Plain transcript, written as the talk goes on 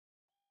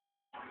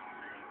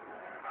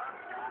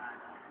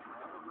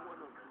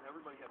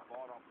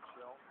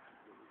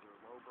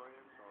low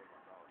brand, so I was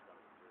like, oh, it's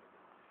gotta be good.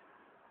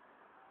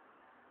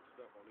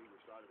 Stuff on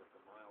either side of it, the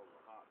miles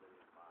of hot they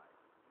didn't buy.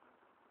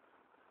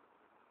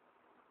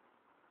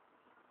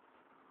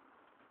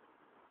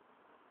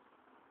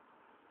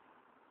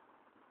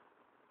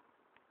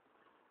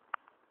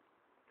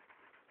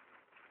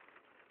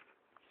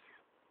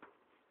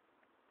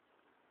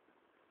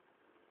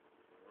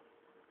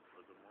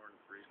 Was it more than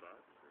 $3? Well,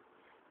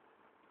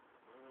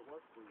 it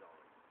was $3. It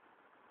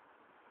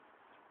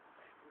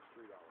was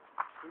 $3.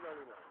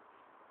 $2.99.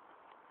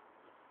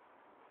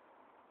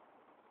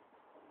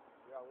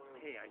 Yeah,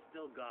 Hey, I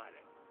still got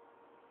it.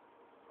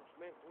 I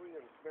spent $3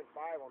 and spent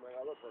 $5 on that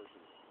other person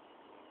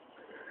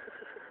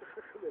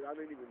that I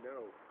didn't even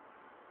know.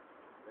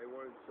 They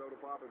wanted soda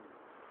pop and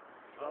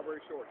strawberry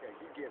shortcake.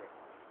 You get it.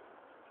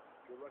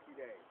 Good lucky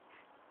day.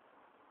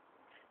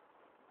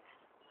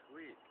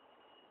 Sweet.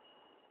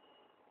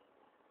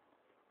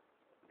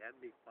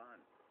 That'd be fun.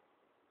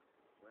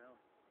 Well,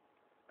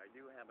 I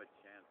do have a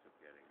chance of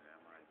getting them.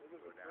 I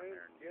go down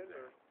there and do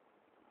that.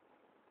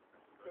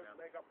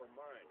 Couldn't make up her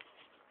mind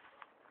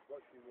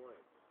what she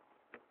wanted.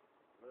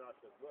 And I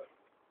said, look.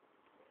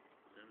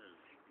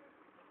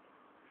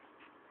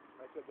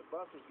 I said, the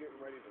bus is getting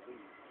ready to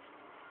leave.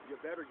 You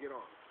better get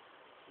on.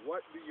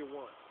 What do you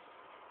want?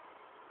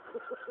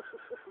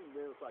 And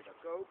then it's like a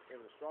Coke and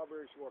a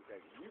strawberry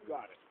shortcake. You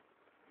got it.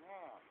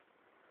 Yeah.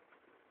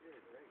 Good,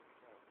 great.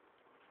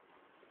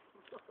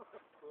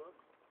 Cook.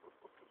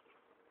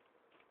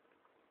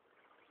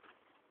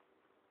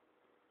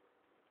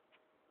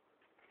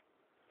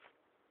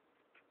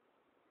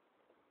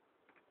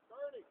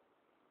 30.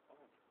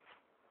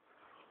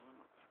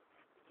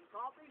 Some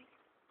coffee?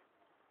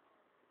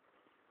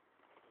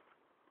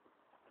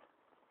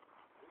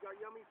 We got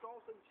yummy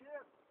salsa and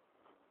chips.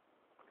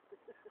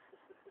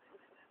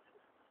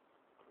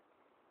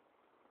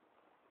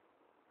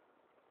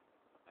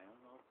 I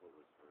don't know if it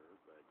was her,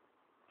 but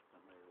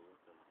somebody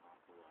looked an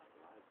awful lot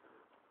like her.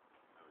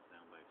 I was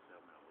down by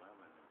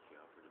 7-Eleven and she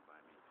offered to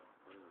buy me some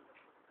food.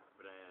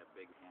 But I had a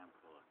big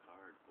handful of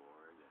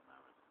cardboard and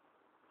I was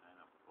kind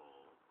of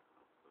full of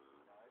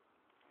food.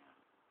 And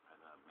I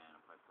thought, man,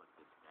 if I put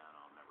this down,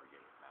 I'll never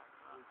get it back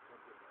up.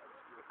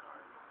 The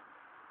cardboard.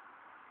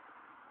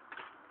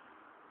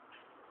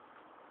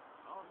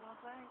 Oh, no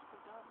thanks, but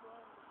God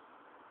bless.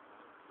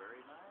 That's very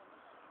nice.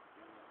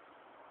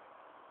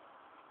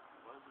 It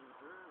wasn't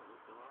her, it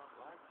looked a lot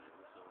like her,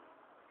 so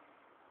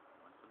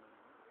what's the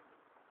matter?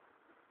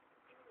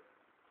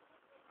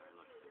 I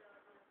looked at it.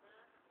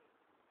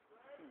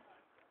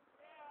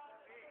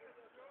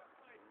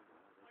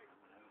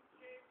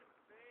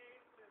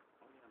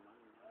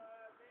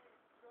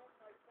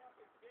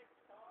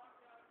 Oh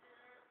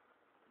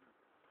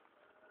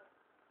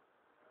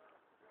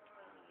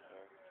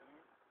yeah,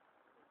 money.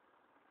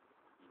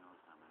 He knows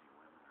how many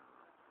women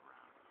are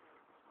around here.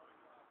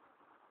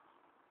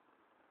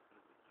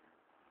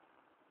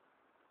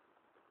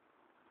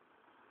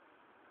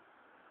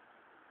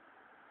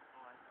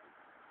 Oh, I see.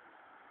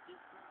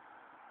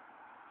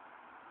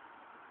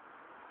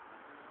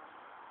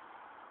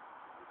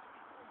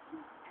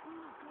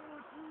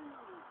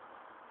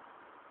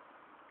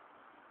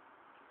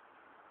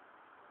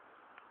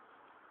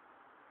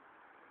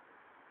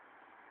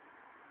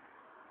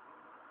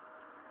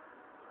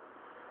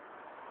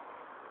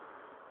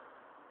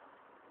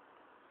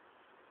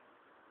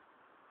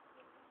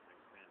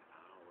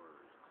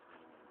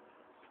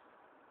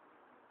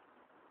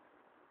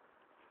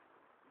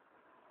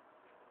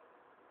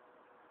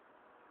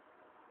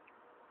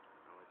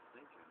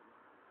 Thinking,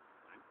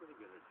 I'm pretty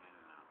good at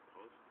handing out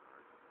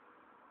postcards.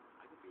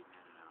 I could be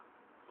handing out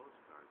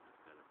postcards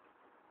instead of.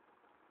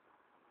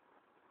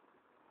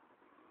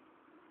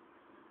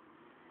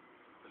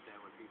 But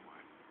that would be more.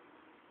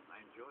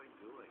 I enjoy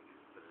doing it,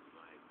 but it's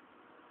like,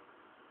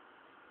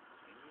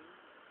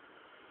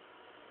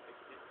 like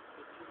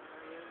kitchen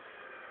areas.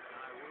 And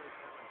I really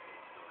haven't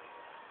enjoyed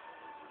that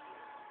over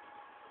here.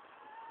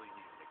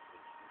 Cleaning the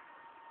kitchen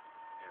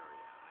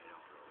area, I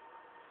don't really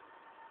like.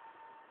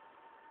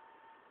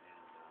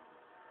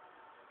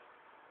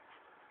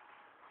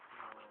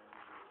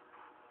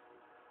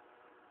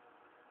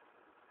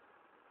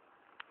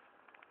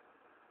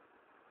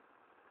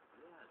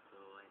 Yeah, so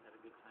I had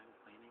a good time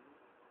cleaning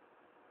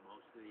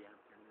most of the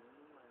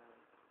afternoon.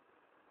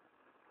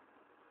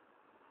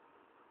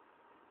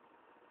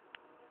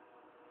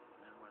 And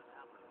then what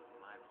happened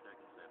 5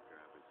 seconds after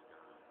I was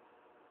done?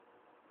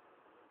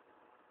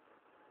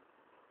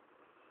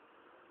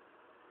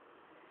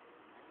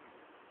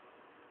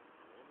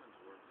 A woman's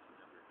work's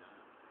never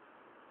done.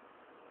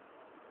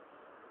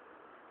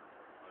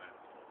 Well,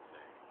 that's what I'll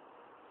say.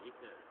 He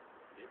did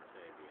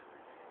say the other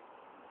day,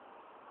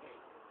 hey,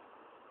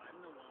 I'm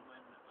the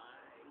woman,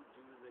 I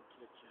do the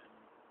kitchen.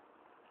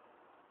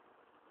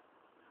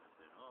 And I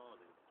said, oh,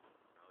 they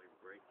probably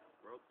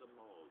broke the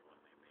mold when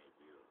they made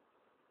you.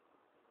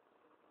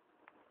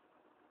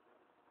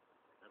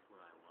 That's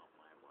what I want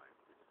my wife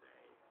to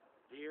say.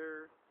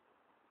 Dear,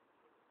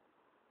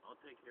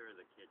 I'll take care of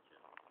the kitchen.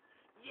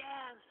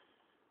 Yes!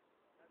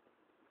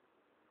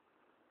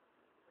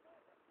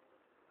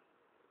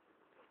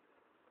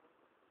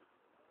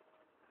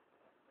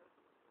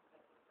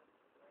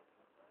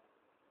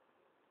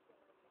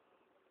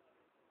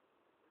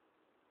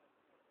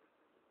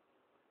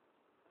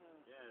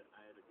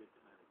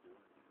 doing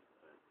it,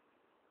 but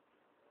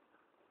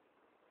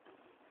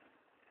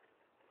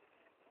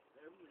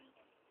every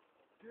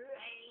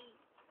day.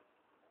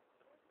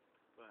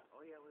 But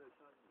oh yeah, we were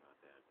talking about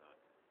that. About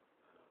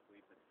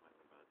we've been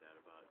talking about that.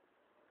 About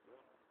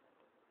well,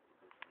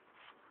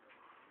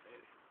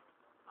 if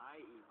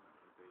I even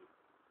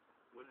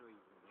wouldn't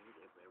even need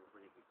if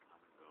everybody could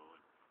come and go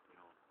and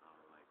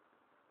like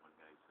one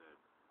guy said,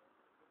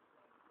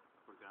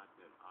 forgot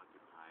that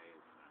Occupy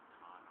is an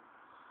autonomous.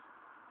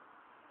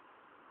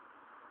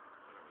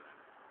 Whatever that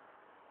is.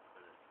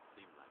 But it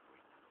seems like we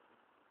know.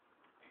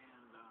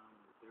 And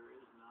there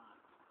is not,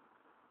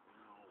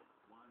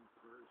 one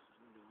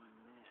person doing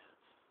this.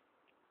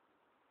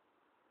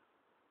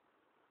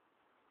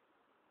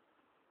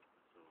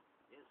 So,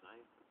 yes,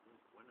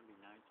 wouldn't it be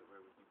nice if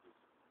everything just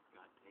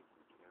got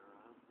taken care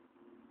of?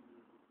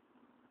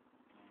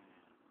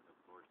 And, of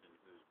course, in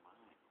whose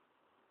mind?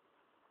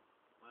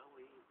 Well,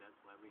 that's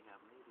why we have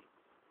meetings.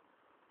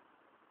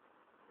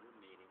 We're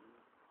meeting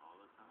all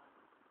the time,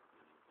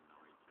 getting to know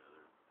each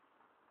other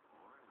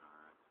more in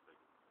our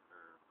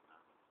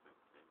not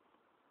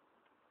expectations.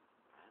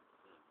 That's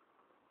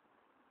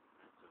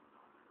a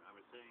no-no. I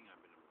was saying I've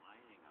been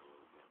whining a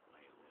little bit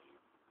lately,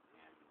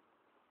 and,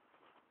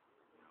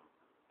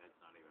 that's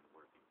not even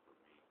working for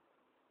me.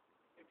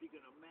 If you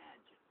can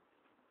imagine,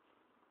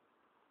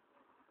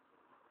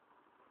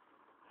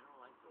 I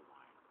don't like to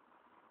whine,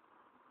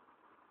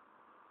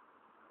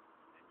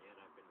 and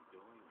yet I've been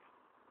doing it.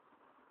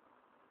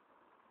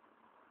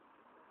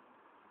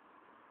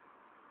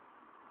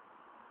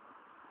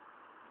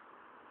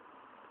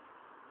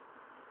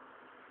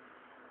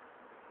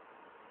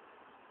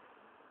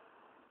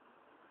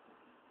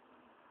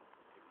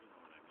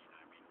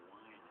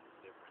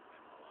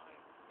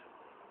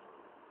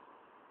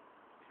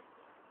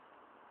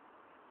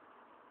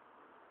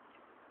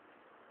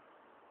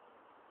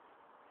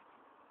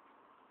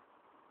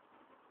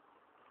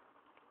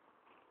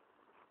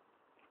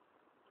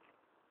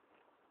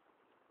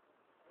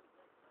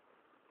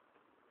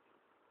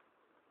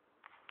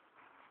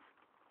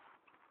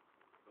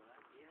 But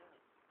yeah,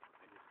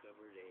 I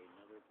discovered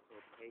another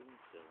propane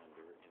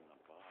cylinder in the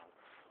box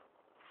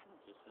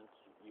just since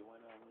you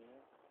went on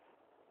there.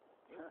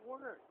 It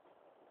worked.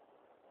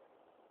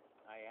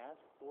 I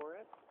asked for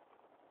it,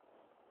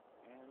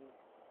 and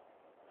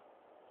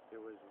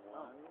there was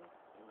one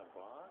in the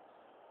box,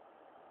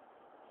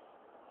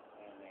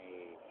 and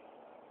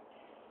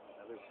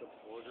another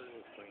supporter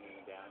is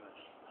bringing down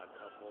a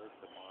couple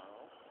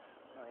tomorrow.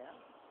 Oh yeah.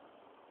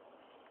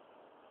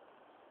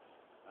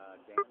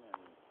 Dan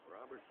and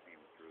Robert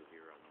came through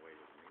here on the way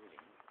to the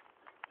meeting.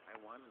 I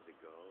wanted to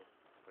go,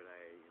 but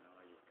I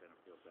just kind of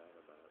feel bad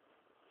about,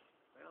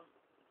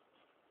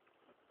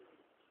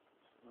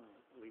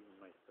 leaving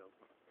myself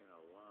in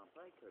a lump.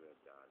 I could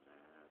have done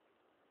that.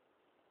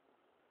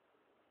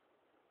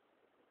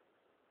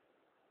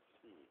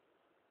 See,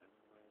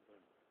 anyway,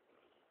 but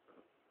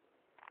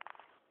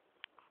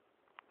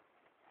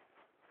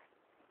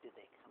Did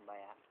they come by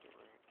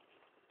afterwards?